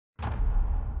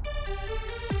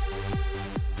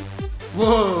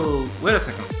Whoa, wait a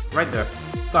second, right there,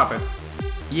 stop it.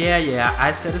 Yeah,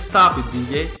 I said stop it,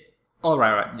 DJ.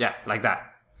 Alright, yeah, like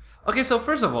that. Okay, so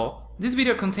first of all, this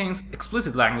video contains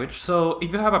explicit language, so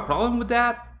if you have a problem with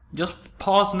that, just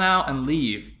pause now and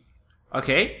leave.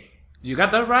 Okay, you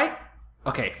got that right?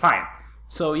 Okay, fine.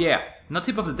 So yeah, no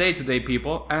tip of the day today,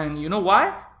 people, and you know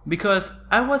why? Because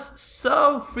I was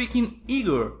so freaking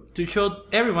eager to show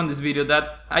everyone this video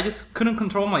that I just couldn't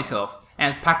control myself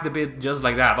and packed the bit just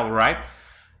like that, alright?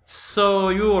 So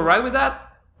you alright with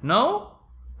that? No?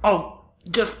 Oh,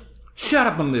 just shut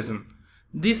up and listen.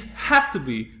 This has to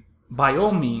be, by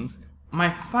all means, my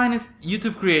finest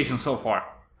YouTube creation so far,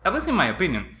 at least in my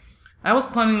opinion. I was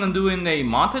planning on doing a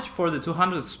montage for the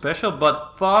 200th special,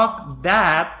 but fuck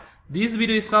that. This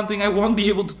video is something I won't be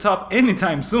able to top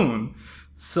anytime soon.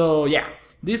 So yeah,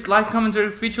 this live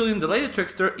commentary featuring the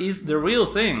TheLadyTrickster is the real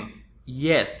thing.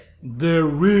 Yes, the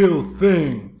real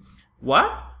thing.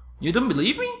 What? You don't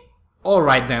believe me?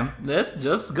 Alright then, let's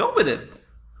just go with it.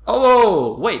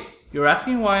 Oh, wait, you're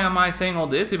asking why am I saying all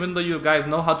this even though you guys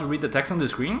know how to read the text on the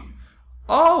screen?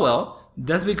 Oh well,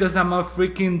 that's because I'm a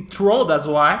freaking troll, that's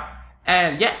why.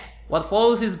 And yes, what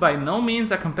follows is by no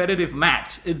means a competitive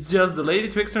match. It's just the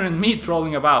TheLadyTrickster and me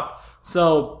trolling about.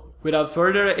 So, without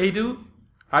further ado,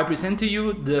 I present to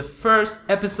you the first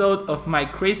episode of my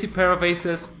Crazy Pair of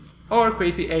Aces, or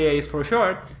Crazy AAs for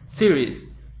short, series.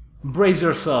 Brace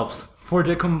yourselves for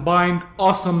the combined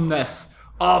awesomeness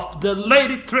of the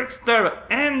TheLadyTrickster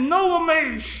and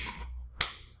NovaMage!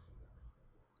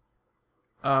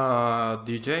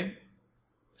 DJ?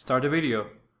 Start the video.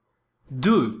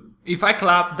 Dude, if I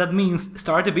clap, that means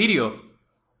start the video.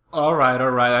 Alright,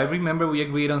 I remember we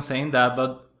agreed on saying that,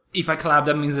 but if I clap,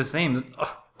 that means the same.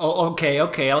 Oh, okay,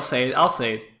 I'll say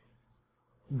it.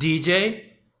 DJ,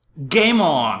 game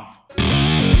on!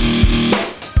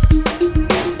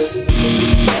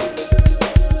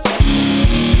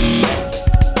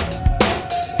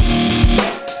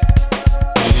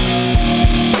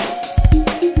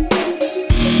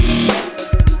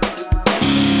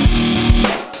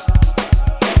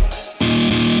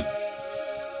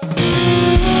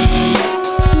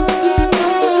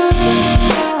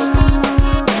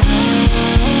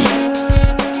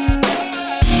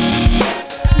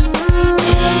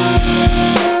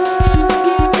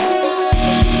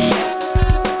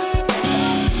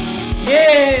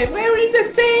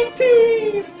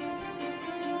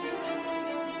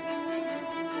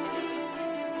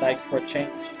 Like for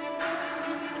change.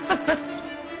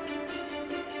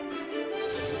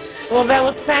 Well, they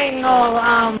were saying, Okay,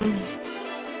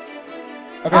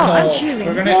 oh, so I'm choosing.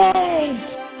 we're gonna. Yay!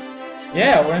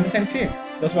 Yeah, we're in the same team.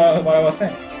 That's what I was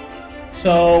saying.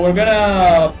 So we're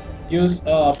gonna use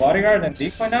bodyguard and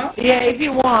decoy now. Yeah, if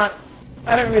you want.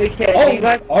 I don't really care. Oh, you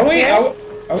guys are we? care?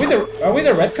 Are we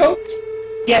the Redcoats?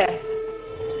 Yeah.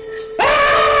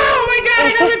 Oh my god!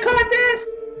 I gotta record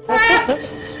this. Ah!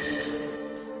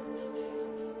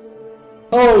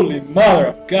 Holy mother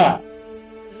of God!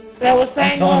 They were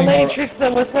saying, oh,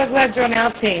 TheLadyTrickster, we're so glad you're on our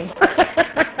team.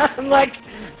 I'm like,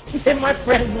 they're my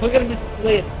friends, we're gonna be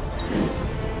split.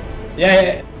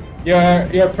 Yeah,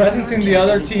 your presence in the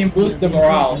other team boosts the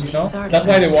morale, you know? That's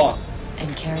why they won.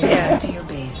 And carry it to your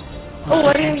base. Oh,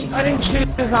 I didn't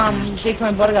choose decoy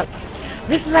and bodyguard.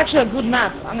 This is actually a good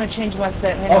map. I'm gonna change my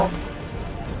set. Hang on.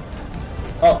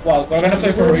 Oh, well, we're gonna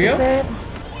play for real?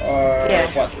 Or yeah,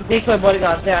 what? Decoy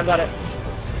bodyguard. There, I got it.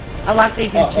 I like that you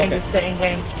can change the set in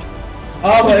game.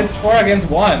 Oh, but it's 4 against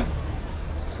 1.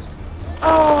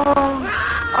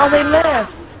 Oh, they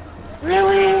left.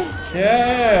 Really?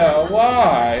 Yeah,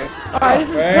 why? Oh, this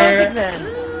is perfect then.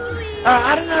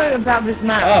 I don't know about this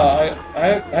map. Oh,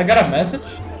 I got a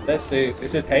message. Let's see.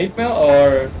 Is it hate mail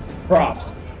or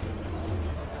props?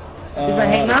 Is it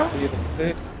hate mail?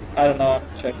 I don't know.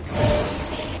 Check.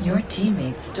 Your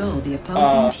teammates stole the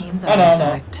opposing team's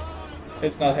artifact. No.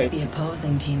 It's not hate. The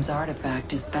opposing team's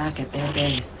artifact is back at their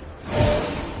base.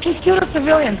 He killed a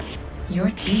civilian. Your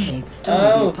teammates stole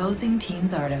the opposing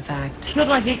team's artifact. Killed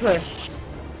my decoy.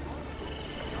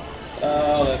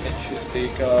 Let me choose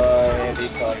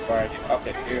decoy party.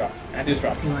 Okay, here you are. And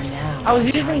disrupt. You are now. I was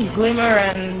using Glimmer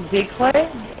and decoy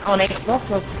on Xbox. It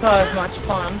was so much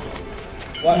fun.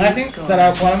 Well, I think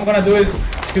that what I'm gonna do is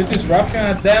shoot disruption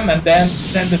at them and then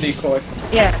send the decoy.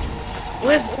 Yeah.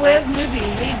 Where's Movie?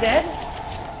 Is he dead?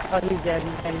 Oh, he's dead.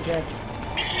 He's dead.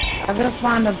 I'm gonna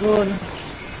find a good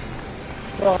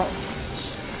spot.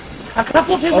 A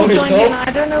couple of people joined in.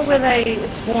 I don't know where they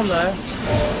spawn though.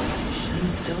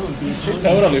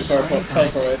 Totally fell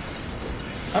for it.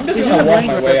 I'm just gonna walk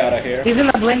my way out of here. He's in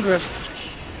the blink group.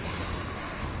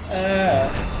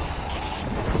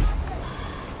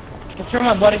 Turn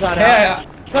my bodyguard Yeah,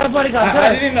 out. Got a bodyguard, I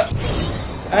good.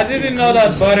 didn't know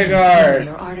that bodyguard.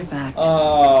 Your artifact.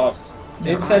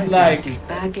 It said like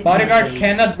bodyguard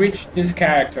cannot reach this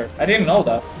character. I didn't know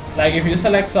that. Like if you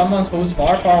select someone who's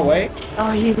far away,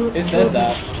 Oh, it says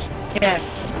that. Yeah.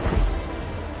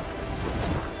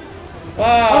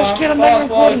 Wow, Oh shit, I'm fast not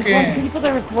recording. Can walking. you put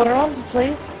the recorder on,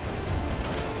 please?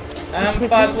 I'm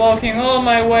fast walking all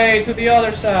my way to the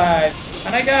other side,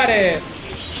 and I got it.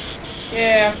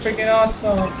 Yeah, I'm freaking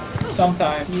awesome.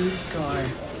 Sometimes. You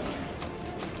score.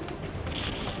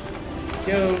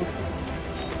 Yo.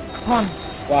 Come on.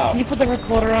 Wow. Can you put the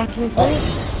recorder on, please?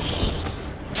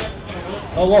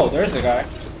 Oh, whoa, there's a guy.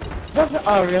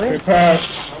 Oh, really?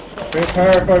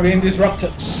 Prepare for being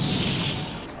disrupted.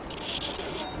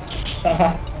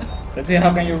 Haha. Let's see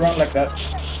how can you run like that.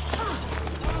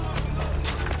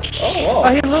 Oh, whoa.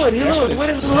 Oh, he lured. What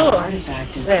is the lure?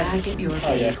 Artifact is There. back at your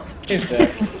Oh yeah, base. he's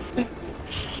there.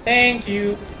 Thank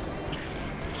you.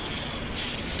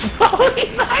 Oh,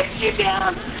 he knocked you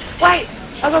down. Wait,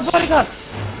 I got bodyguard.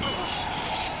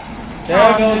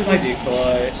 There goes my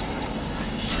decoy.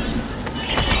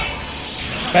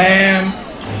 Bam!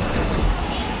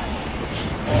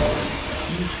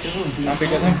 You stole the Not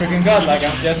because I'm freaking godlike,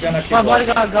 I'm just gonna keep My walking.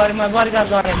 bodyguard got him. My bodyguard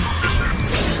got him.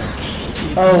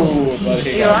 Oh, but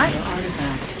he You got alright? Your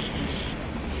artifact.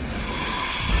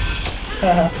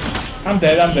 me. I'm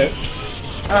dead.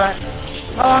 Alright.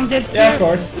 Oh, I'm dead. Yeah, of too.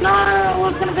 course. No, I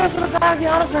was gonna go for the guy with the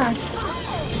artifact.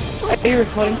 Are you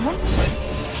recording him?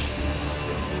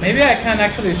 Maybe I can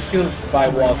actually steal by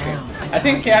walking. I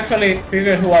think he actually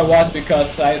figured who I was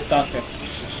because I stunned him.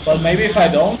 But maybe if I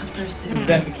don't, A pursuit.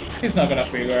 then he's not gonna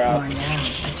figure You out. are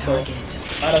now a So, target.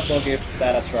 might as well give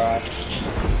that a try.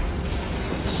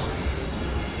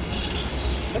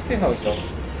 Let's see how it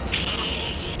goes.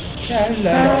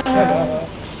 Hello.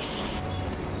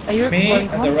 Are you Me recording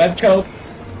and the him? Redcoat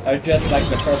are just like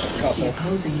the perfect The couple.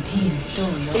 opposing team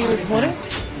stole your Are you recording?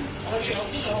 artifact.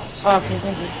 Oh, okay,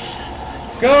 thank you.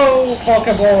 Go,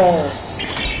 Pokeball!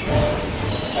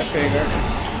 I figured.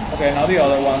 Okay, now the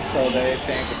other one, so they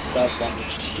think it's that one.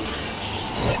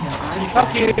 Your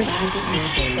Fuck artifact you. is back at your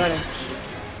Got base. him.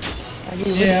 Are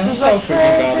you Yeah, I'm this is so like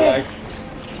freaking crazy. godlike.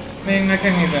 I mean, I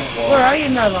can't even Where walk. are you,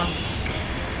 Nova?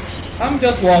 I'm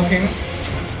just walking.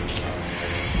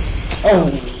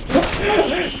 Oh!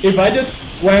 If I just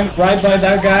went right by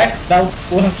that guy, that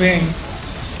would have been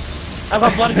I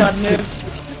got bodyguard move.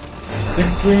 the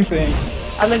extreme thing.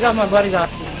 I think I got my bodyguard.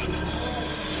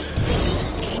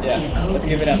 Yeah, let's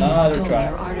give it another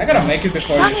try. I gotta make it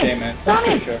before Stun this him! game ends, I'm Stun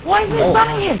pretty him! sure. Why is he Oh.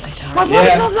 stunning him? My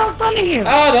Yeah. bodyguard's not stunning him!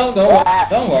 Ah,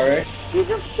 don't worry. He's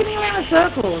just spinning around in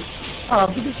circles. Oh,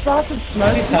 he just started He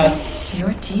smoking. has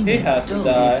Your He teammate has to stole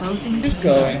die. the opposing He's team's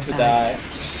going to die.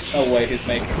 artifact. No way he's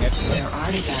making it. Your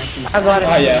artifact is I got him.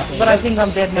 Oh yeah. But I think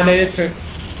I'm dead now.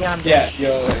 TheLadyTrickster. Yeah, I'm dead. Yeah,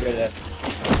 you're dead.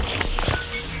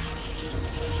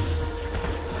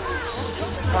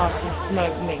 Oh, he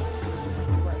smoked me.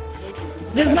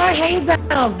 There's no hay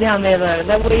bales down there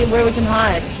though, where we can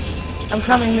hide. I'm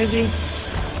coming, Lizzie.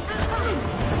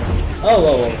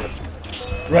 Oh.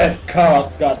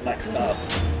 Redcoats got like stuff.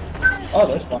 Oh,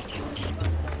 there's one.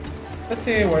 Let's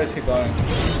see where is he going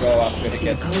to go after he The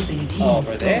gets opposing team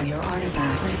over stole there. your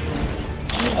artifact.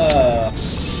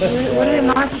 Let's Where did the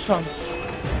go. knife from?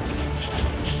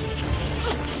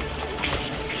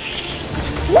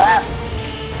 What?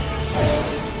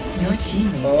 Your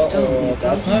teammate stole the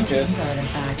that's opposing not good. team's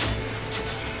artifact.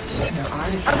 Your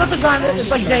artifact I got the guy that is it's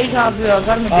like back at deja your vu. I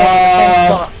got him again in the same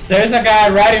spot. There's a guy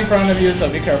right in front of you, so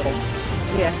be careful.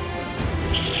 Yeah.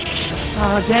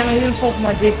 Oh damn, I didn't fall for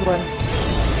my decoy.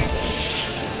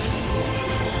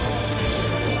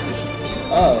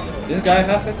 Oh, this guy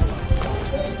has it?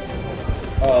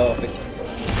 Oh,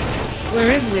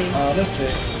 Where is he? let's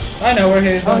see. I know where he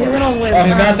is. Oh, he went all the way Oh,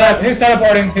 he's around. not that. He's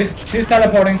teleporting. He's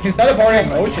teleporting. He's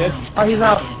teleporting. Oh shit. Oh, he's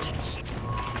out.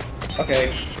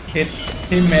 Okay.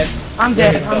 He missed. I'm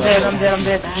There dead. he I'm goes. dead. I'm dead. I'm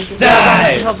dead.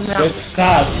 Die! Help him out. Good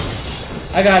stuff.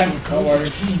 I got him. Don't worry.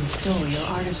 opposing team stole your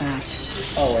artifact.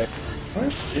 Oh wait.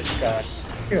 Where's this guy?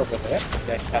 He over there?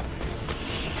 Yeah.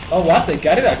 Oh what? They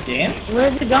got it again?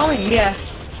 Where's he going? Yeah.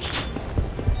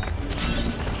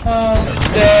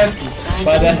 Oh, dead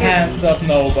by the hands of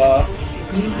Nova.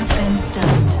 You have been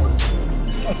stunned.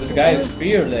 Oh, this guy is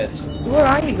fearless. Where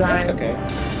are you guys? That's okay.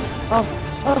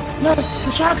 Oh no,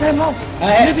 the shot came off.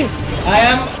 I Maybe.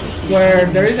 am where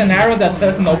there is an arrow that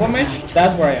says NovaMage.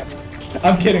 That's where I am.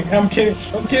 I'm kidding.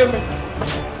 Don't kill me.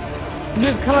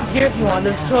 Dude, come up here if you want.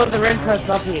 There's two of the Redcoats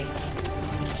up here.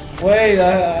 Wait,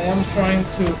 I am trying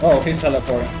to... Oh, he's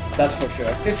teleporting. That's for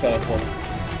sure. He's teleporting.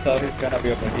 So he's gonna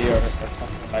be over here or something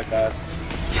like that.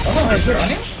 Oh no, he's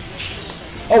running?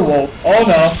 Oh whoa, oh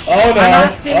no, oh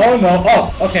no, oh no,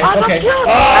 oh, okay, okay.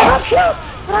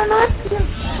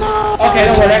 Oh! Okay,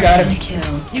 don't worry, I got him.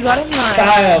 Kill. You got him? Nice.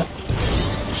 Style.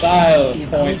 Style The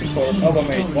point opposing for team NovaMage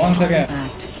stole your once again.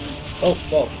 artifact. Oh,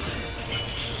 whoa.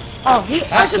 Oh, he,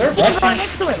 I They're just put it right rushing.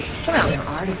 next to him. Come Your out.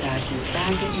 artifact is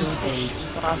back at your base.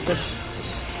 Bastard.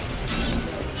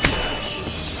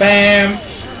 Bam!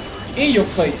 In your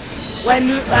face. Wait,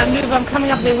 move, I'm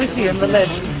coming up there with you in the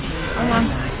ledge. Come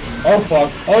on. Oh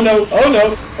fuck. Oh no, oh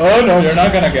no, oh no, you're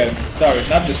not gonna get him. Sorry,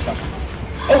 not this time.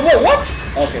 Oh, whoa, what?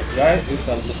 Okay, right is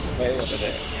a little way over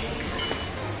there.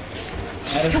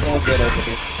 Might as well get over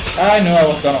this. I knew I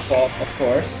was gonna fall, of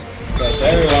course. Because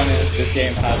everyone in this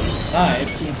game has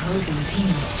knives. The opposing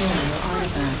team stole your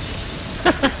artifact.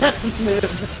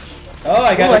 Oh,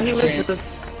 I got Oh, it. he Screen. was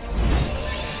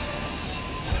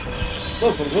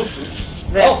Whoa, whoa, whoa.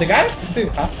 there. Oh, the guy is still.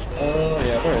 Huh? Oh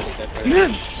yeah, where is that?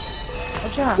 Move.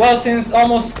 Watch out. Well, since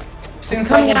almost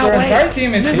Coming our our way. entire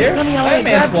team is Move, here, coming our I way.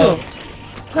 may as Grab well. kill.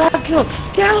 Grab kill.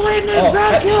 Get away, move. Oh,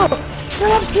 Grab kill.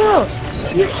 Grab kill.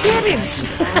 You kidding?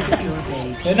 Back at your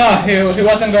base. No, he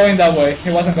wasn't going that way. He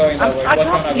wasn't going that way. I He was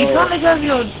can't, gonna you go. can't let go of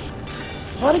your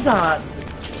bodyguard.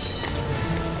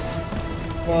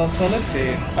 Well, so let's see.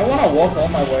 I want to walk all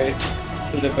my way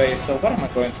to the base. So what am I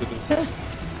going to do?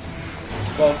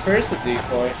 Well, first the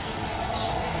decoy.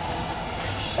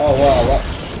 Oh wow,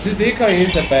 what? This decoy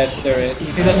is the best there is.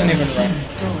 He doesn't even run. Team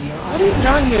stole your What are you artifact.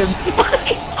 doing here?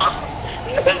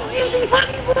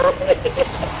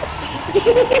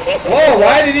 Whoa,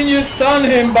 why didn't you stun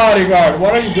him, bodyguard?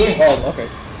 What are you doing? Oh, okay.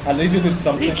 At least you did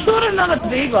He something. killed another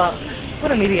diva.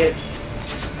 What an idiot.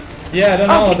 Yeah, I don't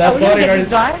know. That are we gonna bodyguard get is...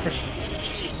 this guy?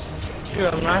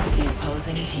 Sure, right? The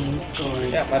opposing team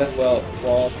scores. Yeah, might as well.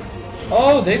 Well...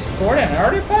 Oh, they scored an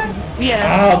artifact? Yeah,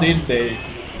 How did they?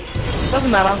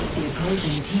 doesn't matter. The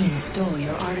opposing team stole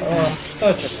your Oh, artifact.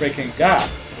 such a freaking god.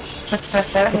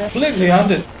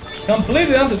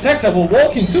 Completely undetectable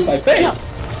walk into my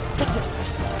face.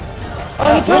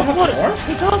 Oh, he do I have teleported. more?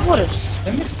 He teleported.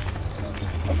 Let me...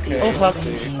 Okay, Oh, fuck. let's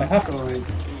see. Team I have...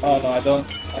 scores. Oh no, I don't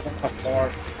have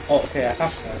more. Oh, okay, I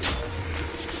have more.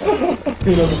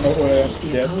 He doesn't know who I am The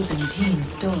yet. opposing team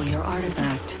stole your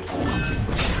artifact.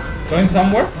 Going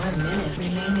somewhere? 1 minute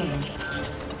remaining.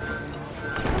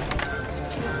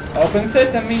 Open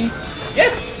sesame!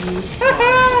 Yes!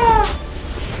 Haha!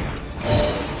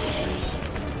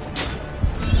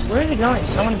 Where is he going?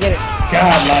 I want to get it.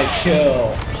 Godlike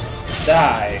kill!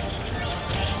 Die!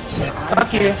 Your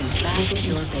Fuck you. artifact is back at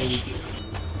your base.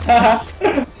 Haha!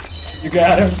 You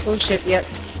got him. Oh shit, yep.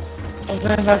 I'm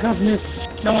going back up, move.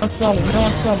 No one saw me, no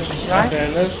one saw me, right? Okay,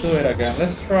 let's do it again.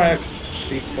 Let's try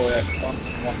decoy at one.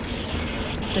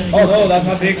 30 Oh no, that's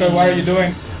not seconds decoy. What are you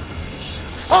doing?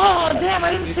 Oh, damn,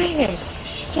 I didn't see him.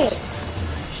 Shit.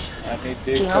 I need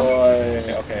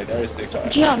decoy. Okay, there is decoy.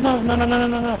 Gia, no.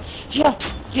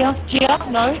 Gia,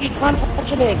 no, you can't touch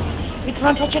your leg. You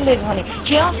can't touch your leg, honey.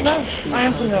 Gia, no, I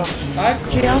am for you. I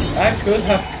could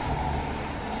have.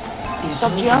 The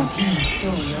Stop, opposing Gia. team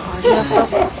stole your Gia, artifact.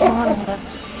 stop. Come on,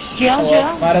 Gia, Well,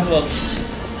 might as well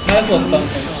stun him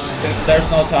since there's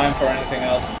no time for anything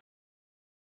else.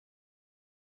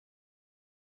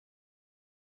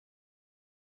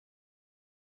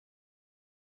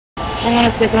 Hang on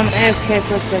a second, I'm AFK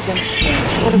for a second.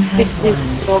 What is 60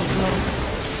 dog, man?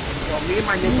 Well, me and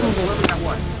my nigga, whoever that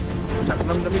was.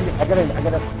 I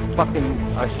gotta fucking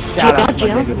shout out to my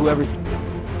nigga, whoever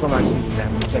from my team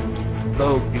that was like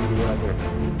Vogue dude or whatever.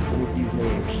 With these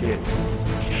names, shit.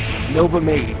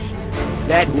 NovaMage.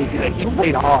 That nigga, he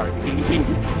played hard. He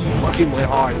fucking went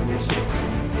hard in this shit.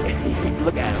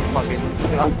 Look at him fucking.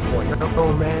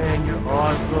 Oh man, you're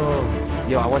awesome.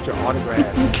 Yo, I want your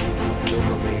autograph.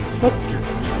 NovaMage. What? Your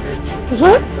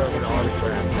What? an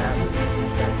autograph.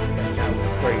 That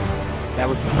was crazy. That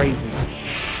was crazy.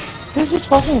 Who's he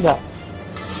talking about?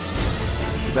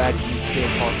 Glad you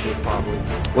can't talk to it probably.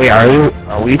 Wait,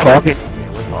 are we talking?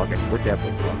 Yeah, we're talking. We're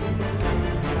definitely talking.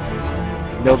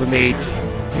 NovaMage.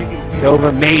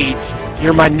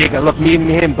 You're my nigga. Look, me and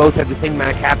him both have the same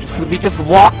amount of captures. We just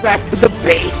walk back to the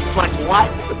base. Like, what?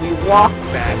 We walk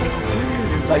back.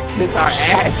 Like, kiss our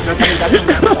ass.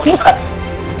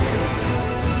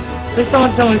 There's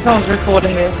someone telling me someone's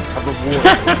recording this. A reward.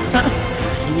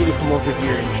 You need to come over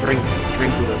here and drink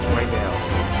with us right now.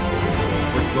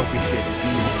 We're drunk as shit.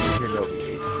 You need to come here,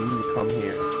 NovaMage. You need to come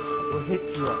here. We'll hit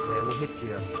you up, man. We'll hit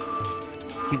you up.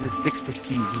 He's a 6 to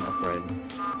Steve, my friend.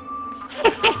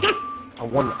 I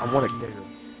want a nigga.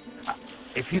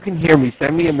 If you can hear me,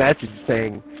 send me a message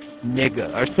saying nigga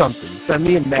or something. Send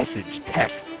me a message,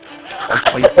 text on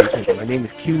PlayStation. My name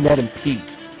is QNetandP.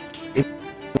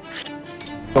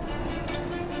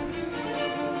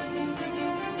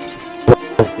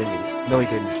 No, he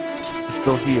didn't. He's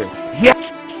still here. Yeah!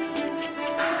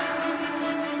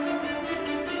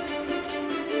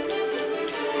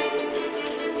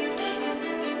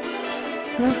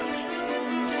 Huh?